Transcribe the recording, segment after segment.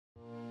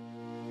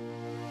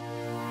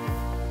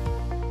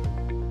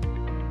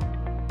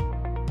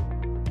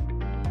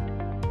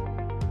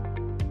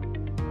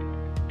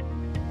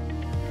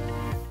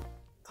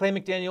Clay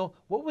McDaniel,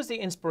 what was the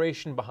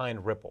inspiration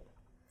behind Ripl?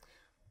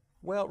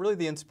 Well, really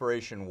the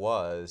inspiration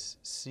was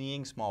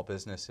seeing small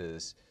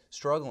businesses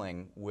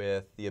struggling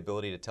with the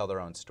ability to tell their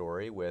own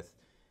story with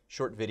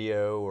short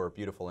video or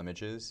beautiful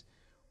images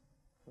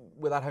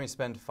without having to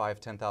spend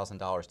 $5,000,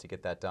 $10,000 to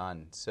get that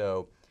done.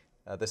 So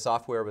the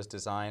software was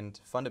designed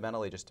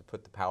fundamentally just to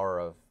put the power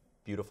of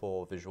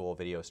beautiful visual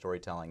video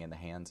storytelling in the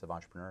hands of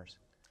entrepreneurs.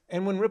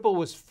 And when Ripl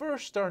was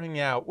first starting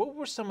out, what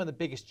were some of the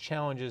biggest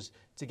challenges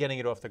to getting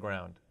it off the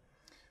ground?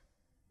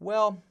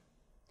 Well,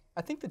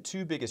 I think the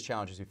two biggest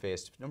challenges we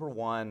faced, number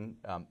one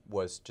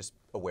was just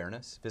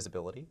awareness,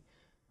 visibility.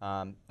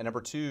 And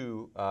number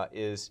two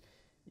is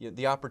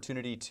the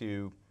opportunity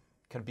to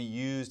kind of be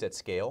used at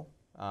scale.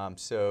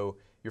 So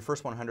your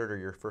first 100 or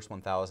your first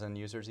 1,000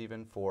 users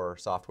even for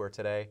software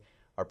today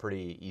are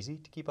pretty easy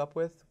to keep up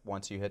with.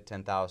 Once you hit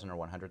 10,000 or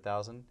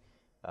 100,000,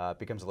 it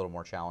becomes a little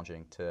more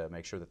challenging to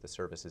make sure that the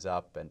service is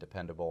up and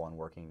dependable and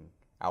working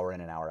hour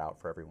in and hour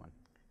out for everyone.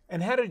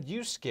 And how did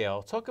you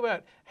scale? Talk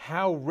about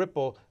how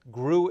Ripl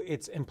grew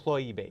its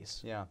employee base.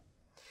 Yeah.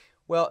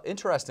 Well,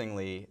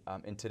 interestingly,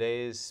 in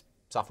today's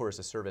software as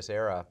a service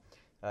era,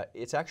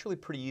 it's actually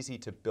pretty easy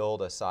to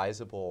build a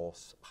sizable,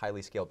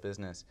 highly scaled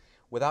business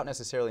without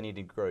necessarily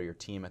needing to grow your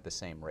team at the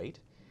same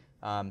rate.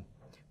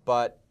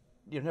 But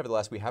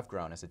nevertheless, we have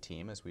grown as a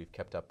team as we've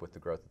kept up with the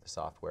growth of the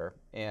software.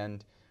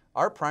 And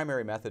our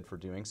primary method for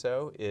doing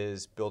so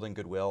is building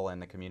goodwill in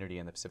the community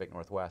in the Pacific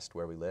Northwest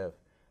where we live.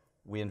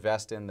 We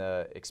invest in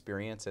the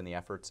experience and the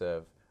efforts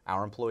of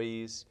our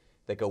employees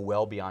that go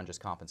well beyond just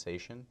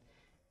compensation.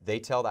 They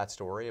tell that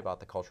story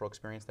about the cultural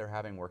experience they're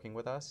having working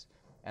with us,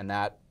 and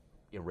that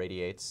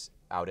radiates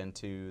out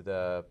into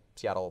the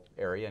Seattle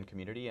area and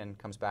community and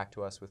comes back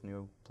to us with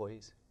new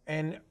employees.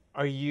 And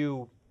are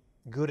you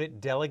good at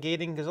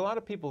delegating? Because a lot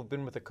of people have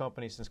been with the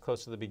company since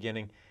close to the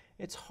beginning.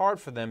 It's hard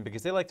for them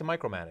because they like to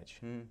micromanage.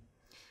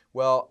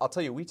 Well, I'll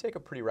tell you, we take a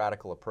pretty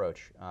radical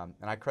approach, and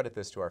I credit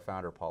this to our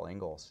founder, Paul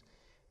Ingalls.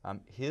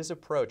 His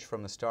approach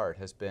from the start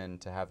has been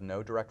to have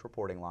no direct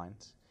reporting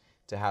lines,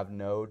 to have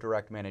no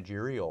direct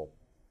managerial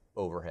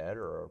overhead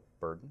or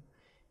burden,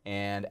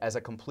 and as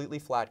a completely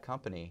flat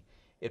company,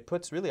 it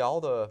puts really all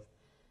the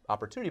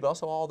opportunity, but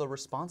also all the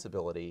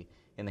responsibility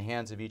in the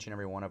hands of each and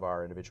every one of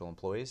our individual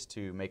employees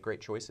to make great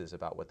choices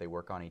about what they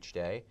work on each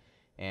day.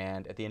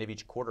 And at the end of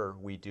each quarter,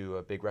 we do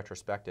a big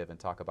retrospective and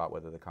talk about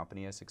whether the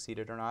company has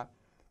succeeded or not,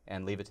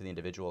 and leave it to the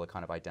individual to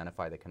kind of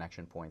identify the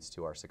connection points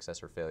to our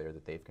success or failure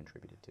that they've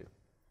contributed to.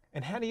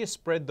 And how do you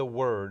spread the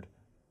word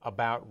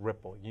about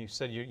Ripl? You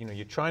said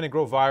you're trying to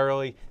grow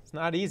virally. It's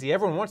not easy.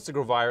 Everyone wants to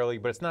grow virally,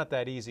 but it's not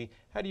that easy.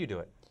 How do you do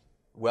it?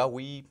 Well,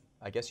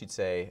 I guess you'd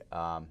say,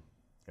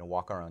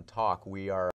 walk our own talk. We are